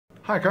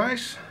Hi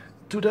guys,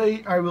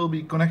 today I will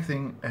be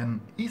connecting an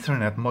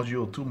Ethernet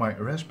module to my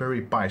Raspberry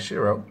Pi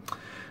Zero.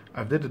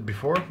 I've did it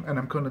before and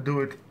I'm going to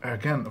do it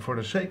again for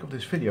the sake of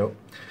this video.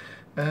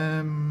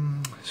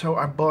 So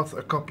I bought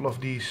a couple of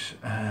these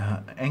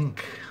ENC,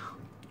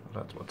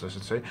 what does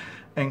it say?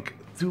 ENC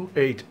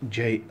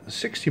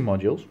 28J60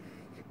 modules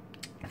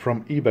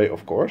from eBay,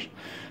 of course,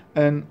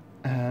 and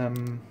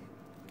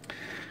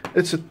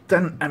it's a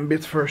 10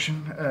 Mbit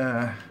version.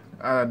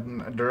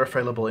 They're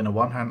available in a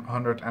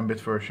 100 Mbit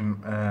version,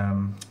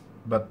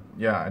 but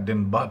yeah, I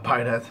didn't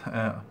buy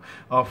that,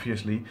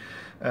 obviously.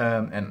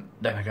 And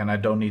then again, I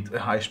don't need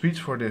high speeds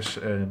for this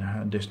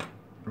this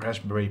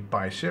Raspberry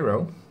Pi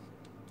Zero.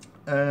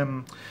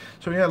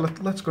 So yeah,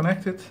 let's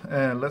connect it.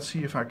 Let's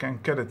see if I can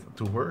get it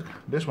to work.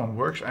 This one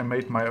works. I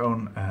made my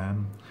own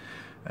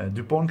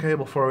DuPont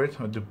cable for it,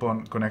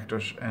 DuPont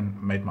connectors,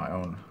 and made my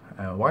own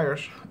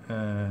wires.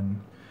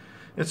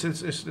 It's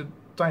a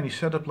tiny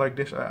setup like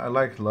this. I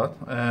like it a lot.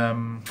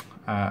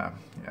 Yeah,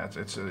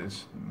 it's a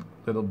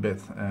little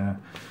bit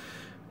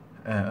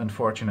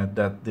unfortunate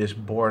that this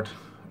board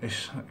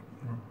is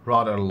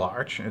rather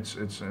large.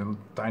 It's a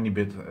tiny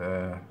bit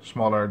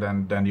smaller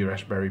than the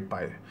Raspberry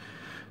Pi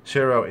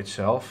Zero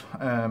itself.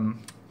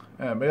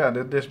 But yeah,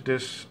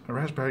 this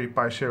Raspberry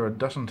Pi Zero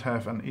doesn't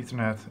have an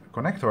Ethernet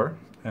connector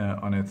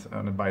on it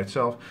by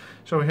itself,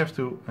 so we have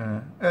to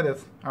add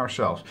it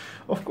ourselves.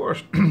 Of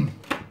course,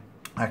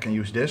 I can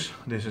use this.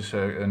 This is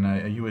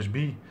a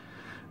USB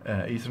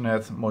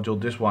Ethernet module.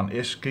 This one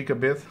is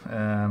gigabit.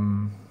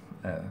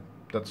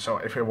 So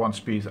if I want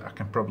speed, I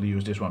can probably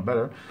use this one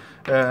better.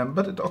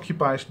 But it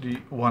occupies the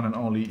one and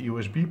only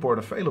USB port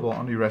available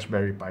on the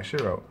Raspberry Pi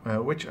Zero,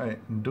 which I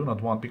do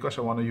not want because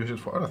I want to use it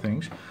for other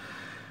things.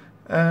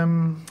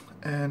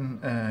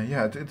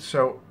 Yeah,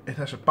 it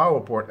has a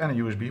power port and a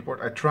USB port.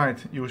 I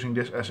tried using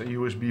this as a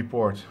USB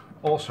port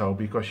also,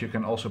 because you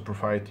can also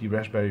provide the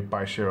Raspberry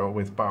Pi Zero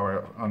with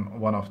power on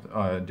one of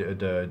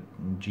the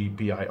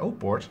GPIO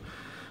ports,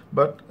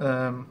 but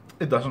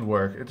it doesn't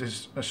work. It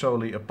is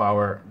solely a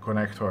power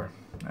connector,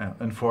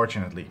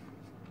 unfortunately.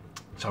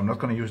 So I'm not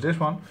going to use this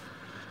one.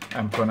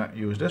 I'm going to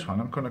use this one.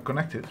 I'm going to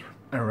connect it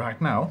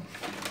right now.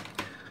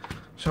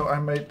 So I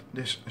made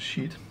this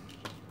sheet,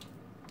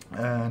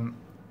 and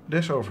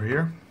this over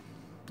here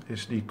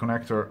is the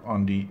connector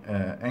on the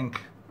ENC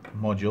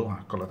module.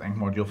 I call it ENC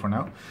module for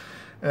now.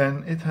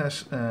 And it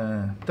has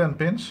 10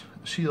 pins: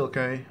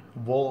 CLK,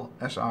 wall,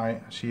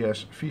 SI,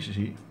 CS,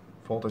 VCC,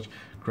 voltage,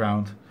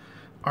 ground,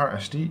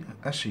 RST,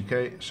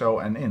 SCK, SO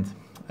and int.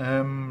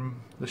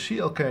 The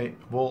CLK,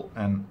 wall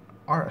and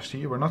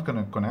RST we're not going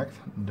to connect.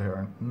 They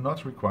are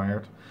not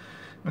required.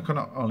 We're going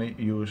to only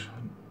use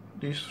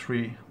these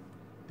three,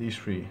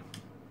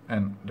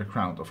 and the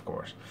ground, of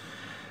course.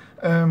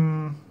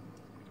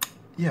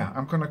 Yeah,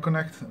 I'm going to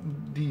connect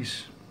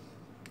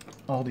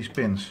all these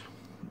pins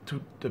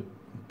to the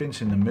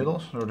pins in the middle,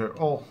 so they're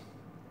all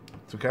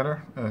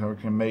together. We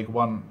can make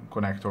one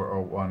connector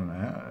or one.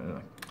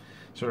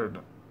 So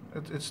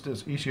it's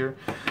just easier.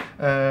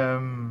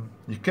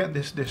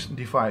 This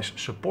device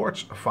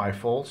supports 5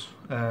 volts,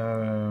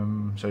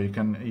 so you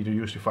can either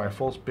use the 5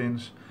 volts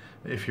pins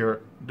if you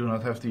do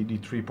not have the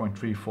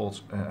 3.3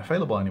 volts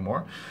available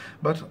anymore.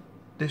 But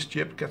this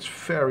chip gets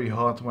very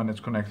hot when it's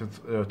connected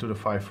to the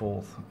 5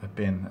 volt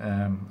pin.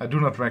 I do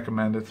not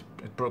recommend it.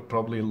 It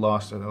probably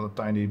lasts a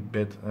tiny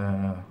bit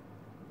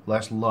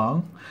less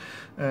long.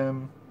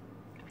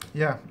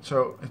 Yeah,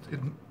 so it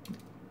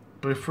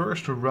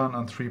prefers to run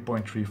on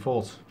 3.3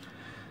 volts.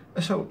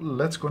 So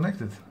let's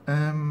connect it.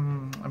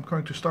 I'm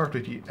going to start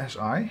with the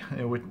SI,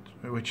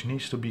 which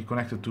needs to be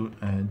connected to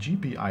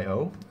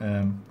GPIO.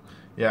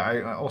 Yeah,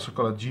 I also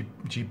call it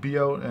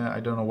GPIO. I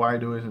don't know why I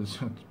do it. It's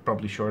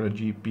probably shorter,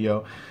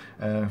 GPIO.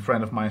 A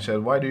friend of mine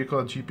said, "Why do you call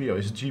it GPIO?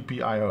 It's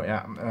GPIO."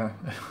 Yeah,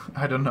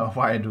 I don't know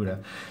why I do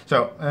that.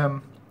 So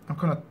I'm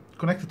going to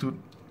connect it to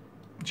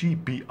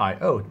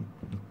GPIO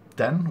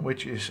 10,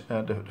 which is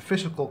the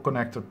physical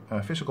connector,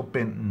 physical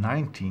pin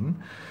 19,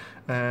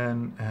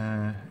 and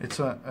it's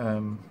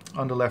on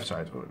the left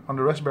side. On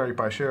the Raspberry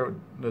Pi Zero,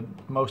 the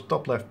most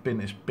top left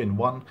pin is pin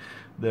 1,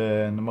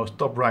 the most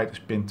top right is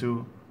pin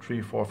 2,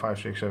 3, 4, 5,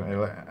 6, 7,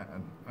 8,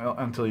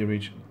 until you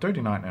reach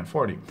 39 and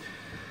 40.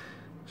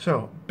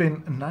 So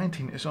pin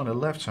 19 is on the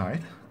left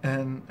side,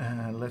 and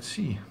let's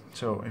see.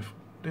 So if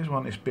this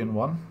one is pin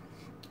 1,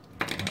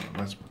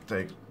 let's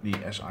take the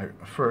SI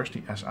first.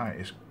 The SI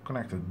is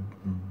connected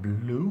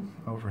blue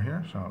over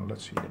here, so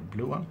let's see the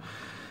blue one,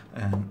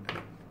 and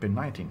pin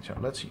 19. So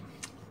let's see,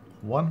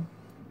 1,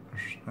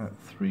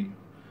 3,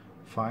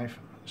 5,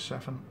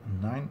 7,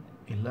 9,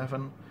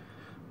 11,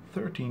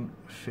 13,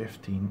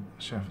 15,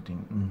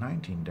 17,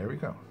 19. There we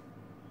go.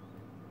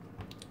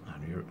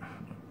 And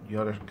the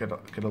others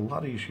get a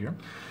lot easier,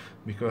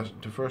 because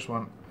the first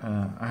one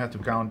I had to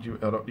count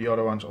the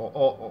other ones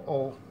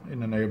all in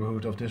the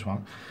neighborhood of this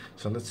one.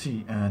 So let's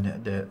see,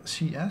 the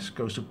CS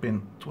goes to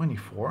pin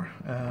 24.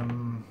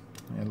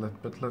 Yeah,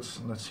 let's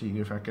see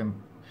if I can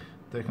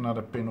take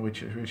another pin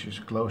which is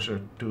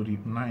closer to the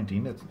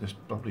 19. That's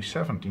probably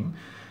 17,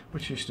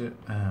 which is the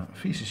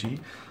VCC.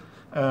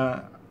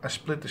 I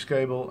split this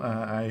cable.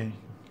 I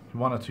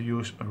wanted to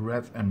use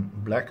red and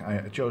black.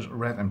 I chose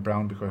red and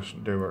brown because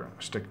they were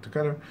stick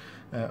together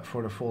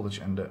for the voltage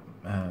and the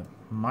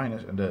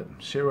minus and the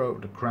zero,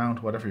 the ground,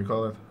 whatever you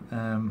call it.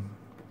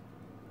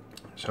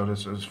 So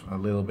this is a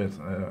little bit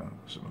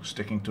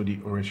sticking to the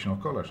original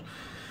colors.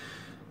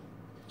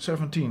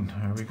 17,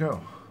 there we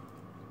go.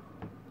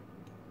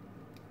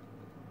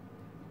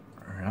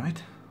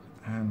 Right,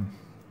 and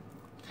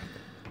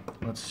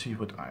let's see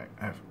what I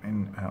have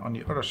in on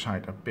the other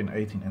side. A pin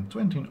 18 and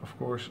 20, of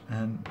course,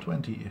 and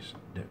 20 is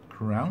the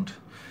ground,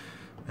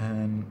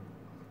 and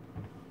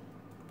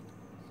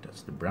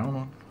that's the brown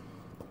one.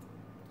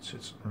 It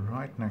sits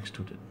right next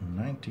to the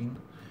 19,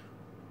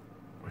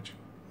 which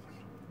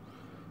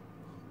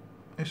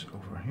is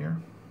over here.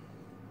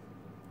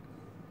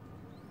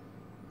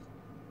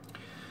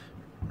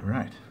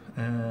 Right,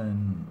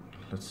 and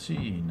let's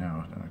see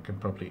now. I can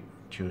probably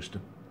choose the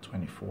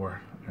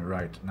 24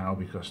 right now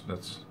because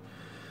that's.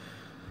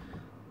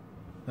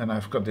 Then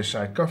I've got this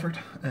side covered.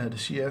 The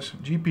CS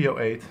GPIO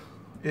 8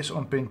 is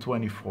on pin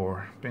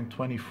 24. Pin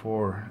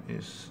 24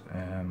 is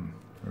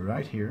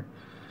right here,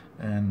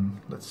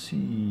 and let's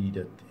see.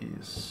 That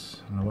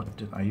is, what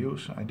did I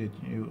use? I did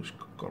use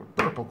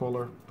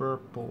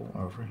purple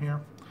over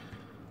here,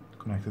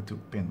 connected to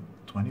pin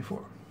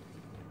 24.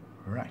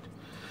 Right.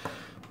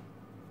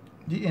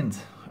 The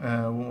int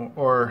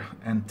or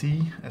NT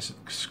as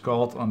it's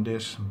called on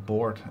this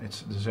board,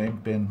 it's the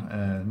same pin,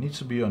 needs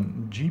to be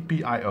on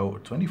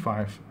GPIO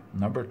 25,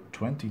 number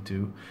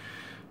 22,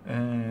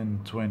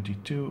 and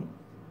 22,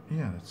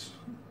 yeah, that's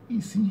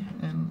easy,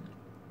 and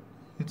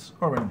it's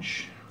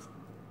orange.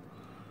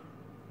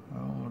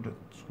 Oh, that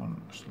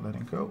one is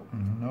letting go.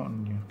 No,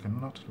 you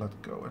cannot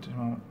let go at the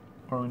moment.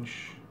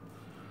 Orange.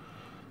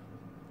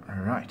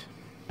 Alright.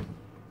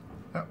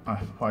 Oh,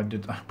 why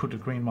did I put the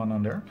green one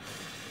on there?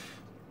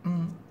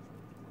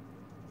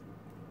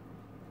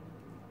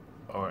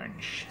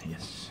 Orange,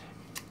 yes.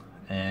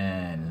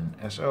 And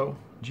SO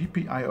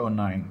GPIO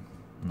 9,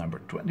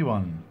 number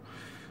 21.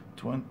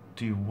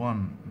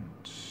 21.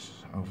 It's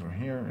over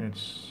here.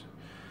 It's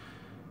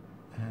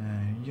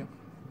yeah.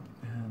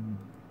 And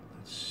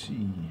let's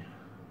see.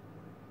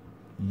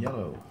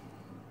 Yellow.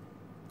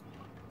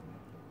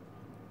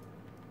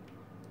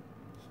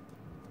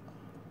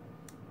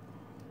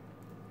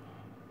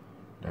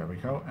 There we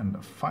go. And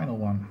the final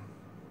one.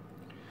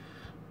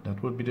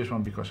 That would be this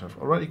one because I've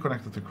already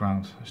connected the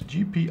ground. It's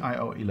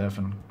GPIO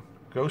 11,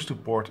 goes to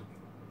port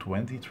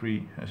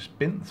 23, as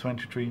pin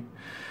 23,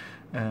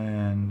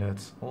 and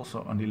that's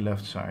also on the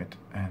left side,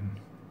 and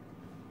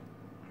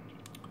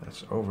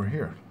that's over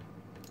here.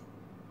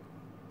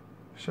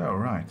 So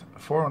right,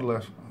 4 on the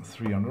left,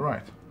 3 on the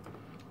right.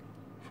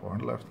 4 on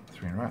the left,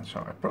 3 on the right. So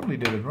I probably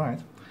did it right.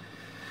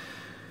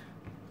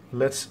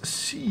 Let's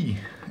see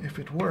if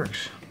it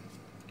works.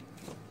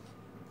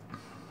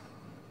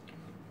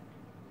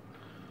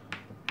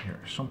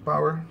 Here's some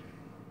power.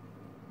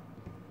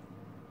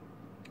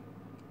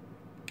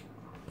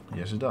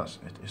 Yes, it does.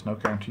 It is no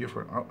guarantee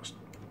for. Oh,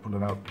 pull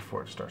it out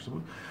before it starts to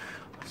boot.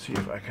 Let's see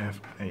if I can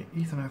have a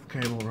Ethernet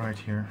cable right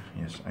here.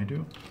 Yes, I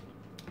do.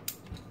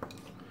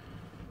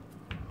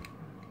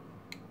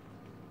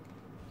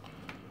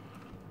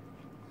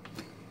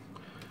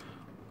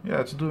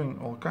 Yeah, it's doing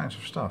all kinds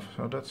of stuff,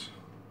 so that's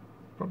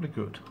probably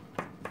good.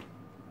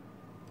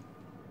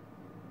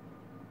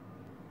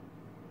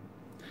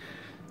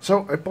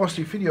 So I paused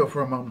the video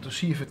for a moment to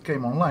see if it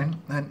came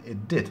online, and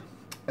it did.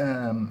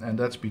 And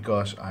that's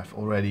because I've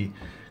already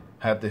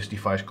had this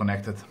device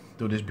connected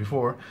to this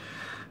before.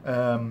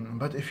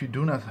 But if you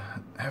do not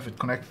have it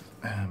connected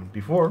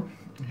before,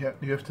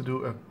 you have to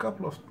do a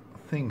couple of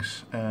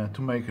things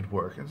to make it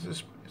work.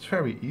 It's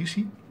very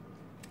easy.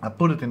 I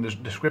put it in the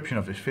description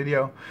of this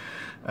video.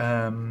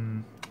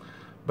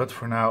 But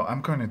for now,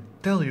 I'm going to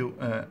tell you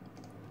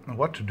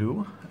what to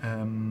do.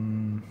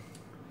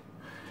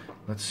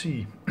 Let's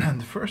see.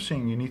 The first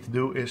thing you need to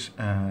do is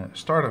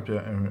start up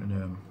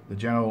the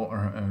general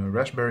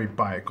Raspberry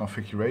Pi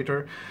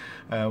configurator.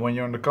 When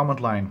you're on the command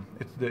line,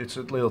 it's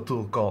a little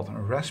tool called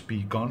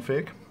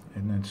raspi-config,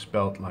 and it's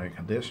spelled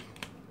like this.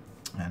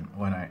 And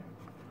when I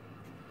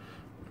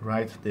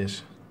write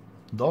this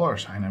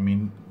 $sign, I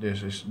mean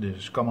this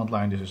is command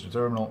line, this is the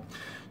terminal.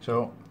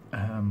 So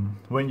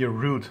when you're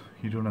root,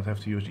 you do not have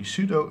to use the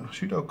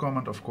sudo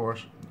command, of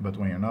course, but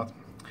when you're not,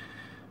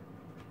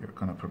 you're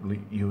gonna probably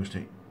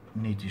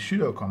need the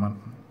sudo command,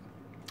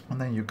 and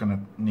then you're gonna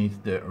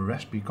need the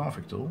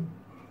raspi-config tool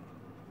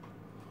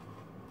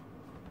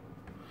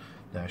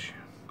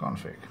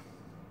 -config,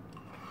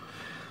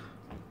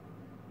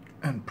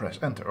 and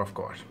press enter, of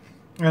course.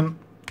 And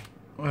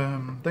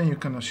then you're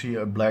gonna see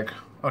a black,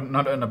 or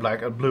not a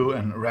black, a blue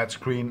and red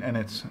screen, and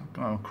it's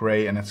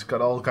gray, and it's got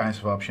all kinds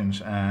of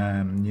options.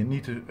 And you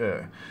need to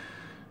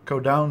go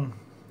down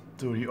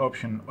to the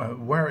option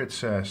where it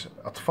says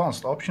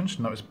advanced options.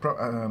 No, it's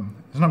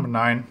number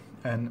 9.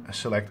 And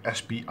select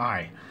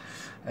SPI,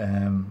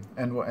 and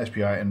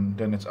SPI, and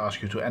then it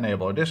asks you to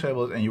enable or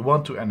disable it, and you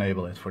want to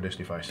enable it for this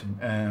device.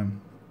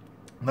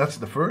 That's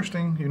the first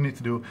thing you need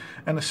to do.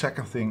 And the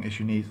second thing is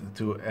you need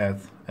to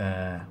add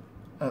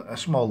a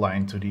small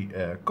line to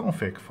the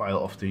config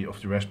file of the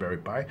Raspberry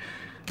Pi,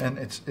 and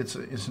it's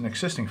an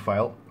existing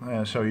file,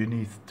 so you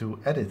need to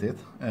edit it.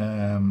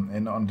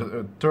 And on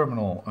the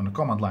terminal, on the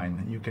command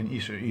line, you can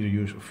either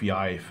use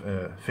VI,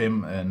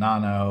 Vim,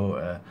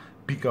 Nano,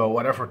 Pico,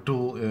 whatever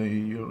tool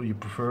you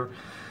prefer.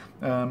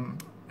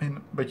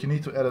 But you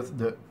need to edit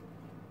the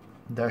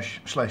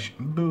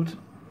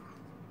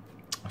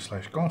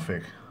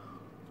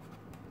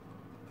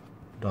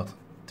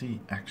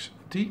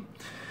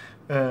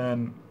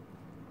 /boot/config.txt.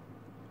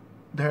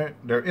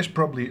 There is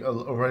probably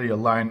already a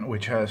line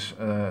which has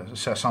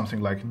says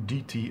something like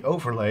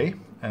dtoverlay.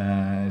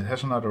 It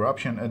has another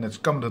option, and it's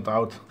commented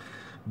out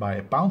by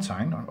a pound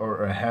sign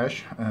or a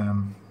hash.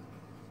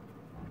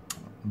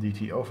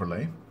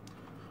 dtoverlay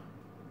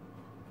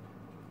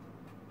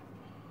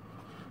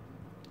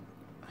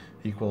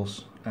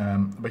equals,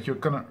 but you're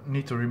gonna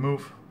need to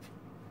remove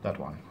that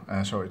one.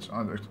 So it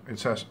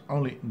says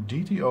only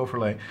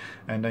dtoverlay,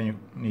 and then you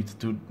need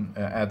to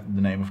add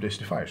the name of this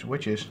device,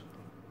 which is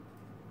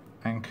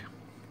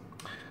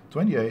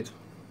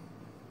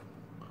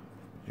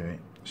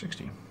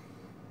ENC28J60.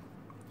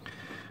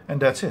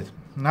 And that's it.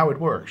 Now it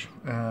works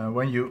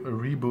when you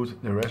reboot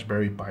the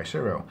Raspberry Pi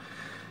Zero.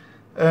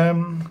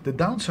 The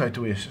downside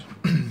to this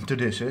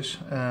is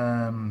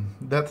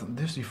that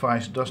this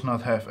device does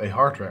not have a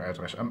hardware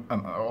address,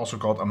 also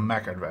called a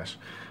MAC address.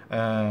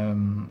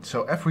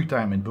 So every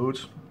time it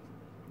boots,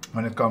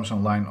 when it comes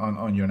online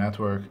on your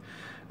network,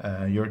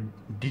 your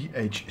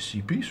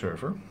DHCP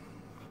server,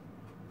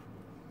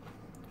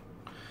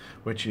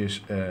 which is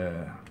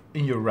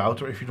in your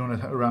router, if you don't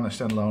run a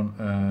standalone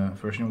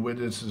version,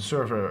 it's the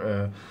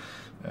server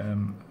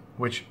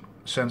which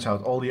sends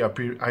out all the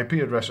IP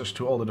addresses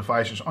to all the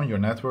devices on your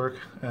network.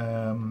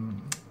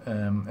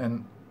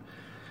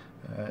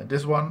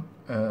 This one,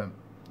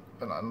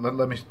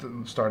 let me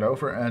start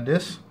over.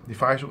 This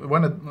device,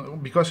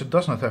 because it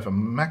does not have a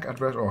MAC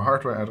address or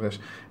hardware address,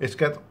 it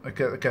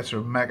gets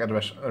a MAC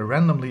address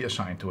randomly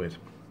assigned to it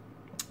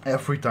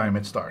every time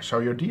it starts. So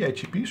your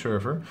DHCP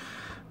server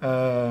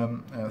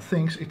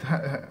thinks it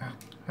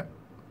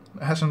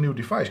has a new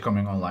device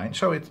coming online,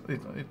 so it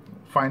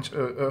finds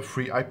a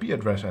free IP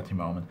address at the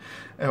moment.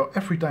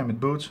 Every time it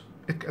boots,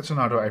 it gets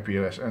another IP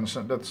address, and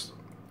so that's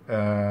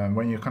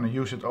when you're going to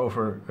use it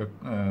over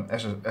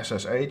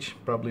SSH,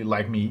 probably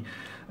like me,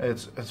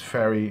 it's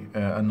very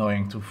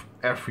annoying to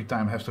every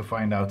time have to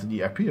find out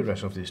the IP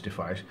address of this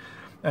device.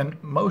 And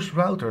most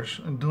routers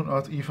do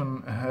not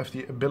even have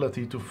the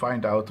ability to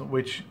find out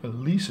which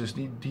leases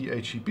the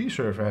DHCP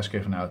server has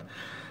given out.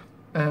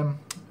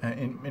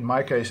 In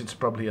my case, it's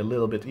probably a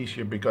little bit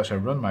easier because I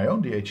run my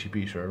own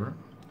DHCP server,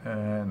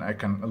 and I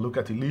can look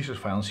at the leases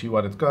file and see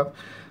what it got,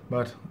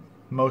 but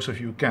most of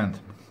you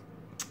can't.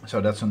 So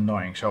that's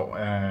annoying. So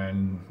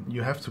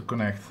you have to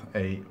connect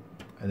a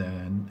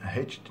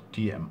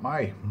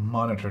HDMI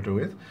monitor to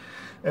it,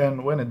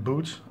 and when it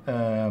boots,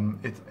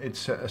 it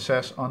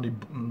says on the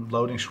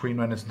loading screen,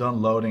 when it's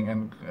done loading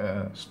and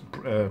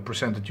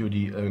presented you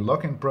the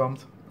login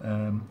prompt,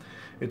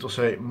 it will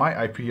say my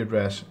IP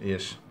address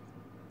is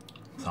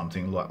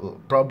something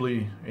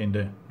probably in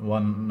the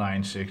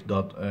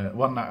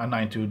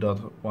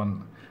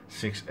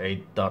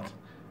 192.168.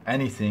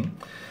 anything,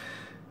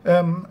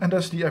 and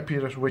that's the IP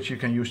address which you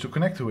can use to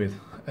connect to it.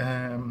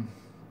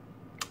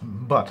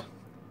 But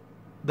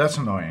that's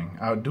annoying.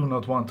 I do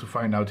not want to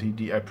find out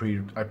the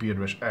IP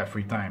address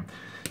every time.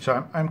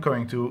 So I'm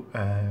going to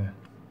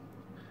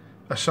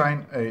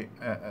assign a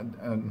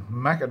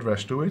MAC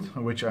address to it,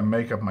 which I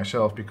make up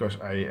myself because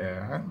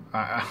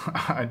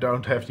I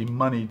don't have the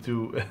money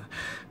to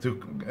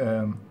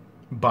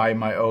buy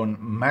my own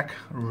MAC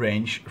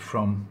range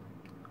from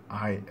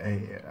I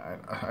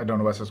don't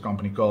know what's this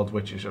company called,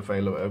 which is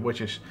available,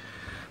 which is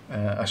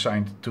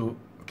assigned to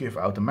give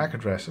out the MAC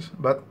addresses.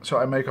 But so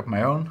I make up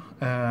my own.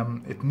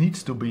 It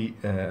needs to be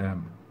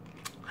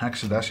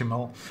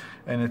hexadecimal,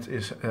 and it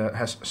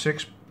has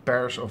 6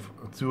 pairs of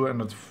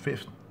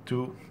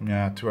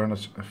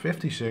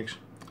 256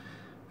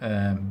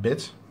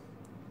 bits.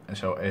 And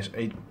so as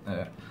 8.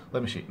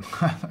 Let me see.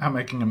 I'm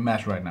making a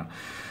mess right now.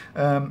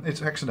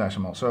 It's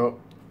hexadecimal. So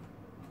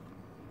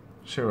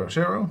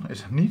 00,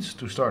 it needs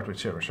to start with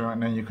 00,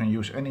 and then you can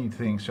use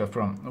anything. So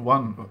from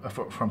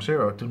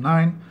 0 to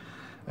 9,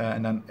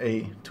 and then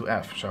A to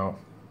F. So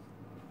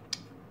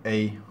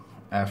A,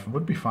 F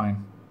would be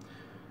fine.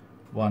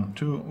 1,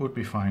 2 would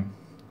be fine.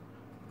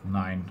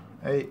 9,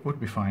 A would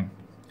be fine.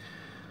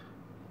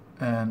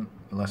 And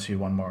let's see,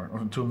 1 more,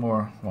 or 2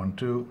 more. 1,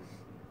 2,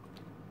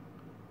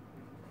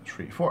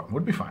 3, 4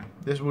 would be fine.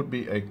 This would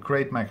be a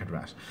great MAC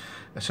address.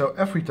 So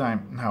every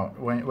time now,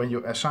 when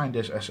you assign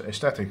this as a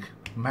static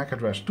MAC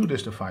address to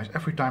this device,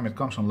 every time it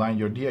comes online,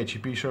 your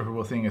DHCP server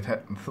will think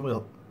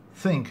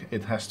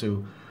it has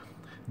to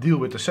deal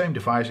with the same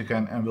device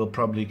again, and will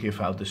probably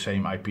give out the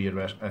same IP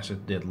address as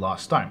it did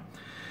last time.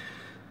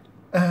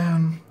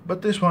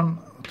 But this one,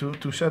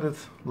 to set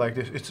it like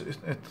this,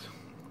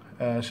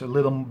 It's a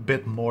little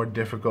bit more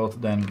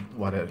difficult than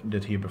what I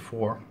did here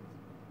before,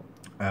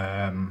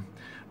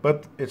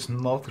 but it's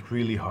not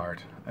really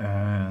hard.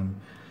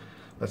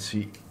 Let's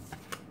see.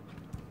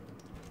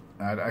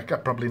 I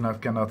probably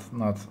cannot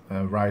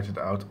write it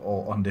out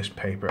all on this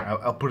paper.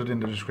 I'll put it in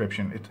the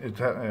description.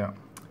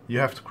 You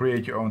have to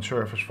create your own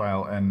service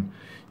file, and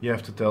you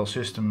have to tell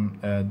system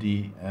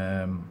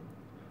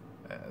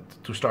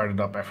to start it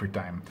up every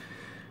time.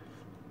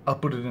 I'll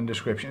put it in the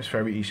description. It's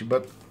very easy,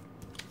 but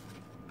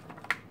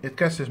it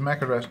gets this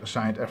MAC address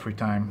assigned every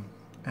time,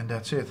 and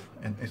that's it.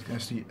 And it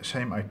gets the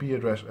same IP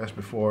address as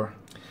before.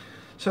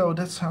 So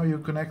that's how you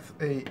connect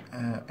a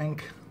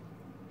ENC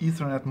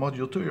Ethernet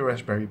module to your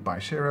Raspberry Pi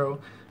Zero.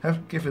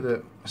 Give it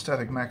a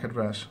static MAC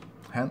address,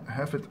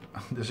 have it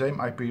the same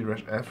IP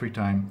address every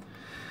time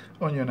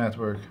on your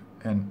network,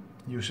 and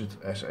use it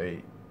as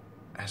a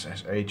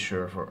SSH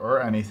server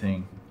or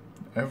anything,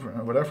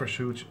 whatever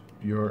suits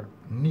your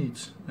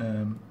needs.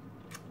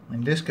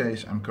 In this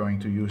case, I'm going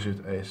to use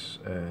it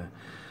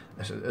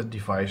as a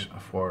device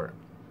for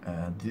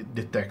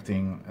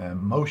detecting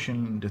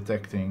motion,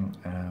 detecting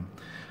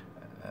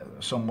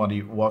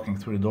somebody walking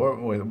through the door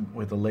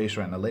with a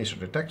laser and a laser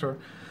detector.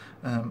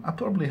 I'll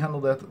probably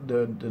handle that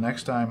the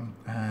next time.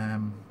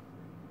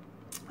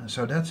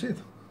 So that's it.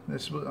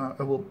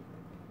 I will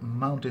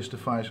mount this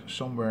device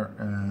somewhere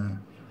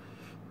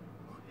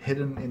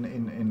hidden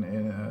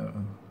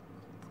in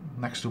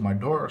next to my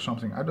door or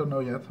something. I don't know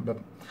yet, but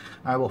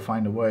I will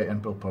find a way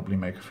and will probably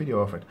make a video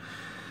of it.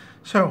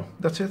 So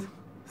that's it.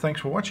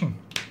 Thanks for watching.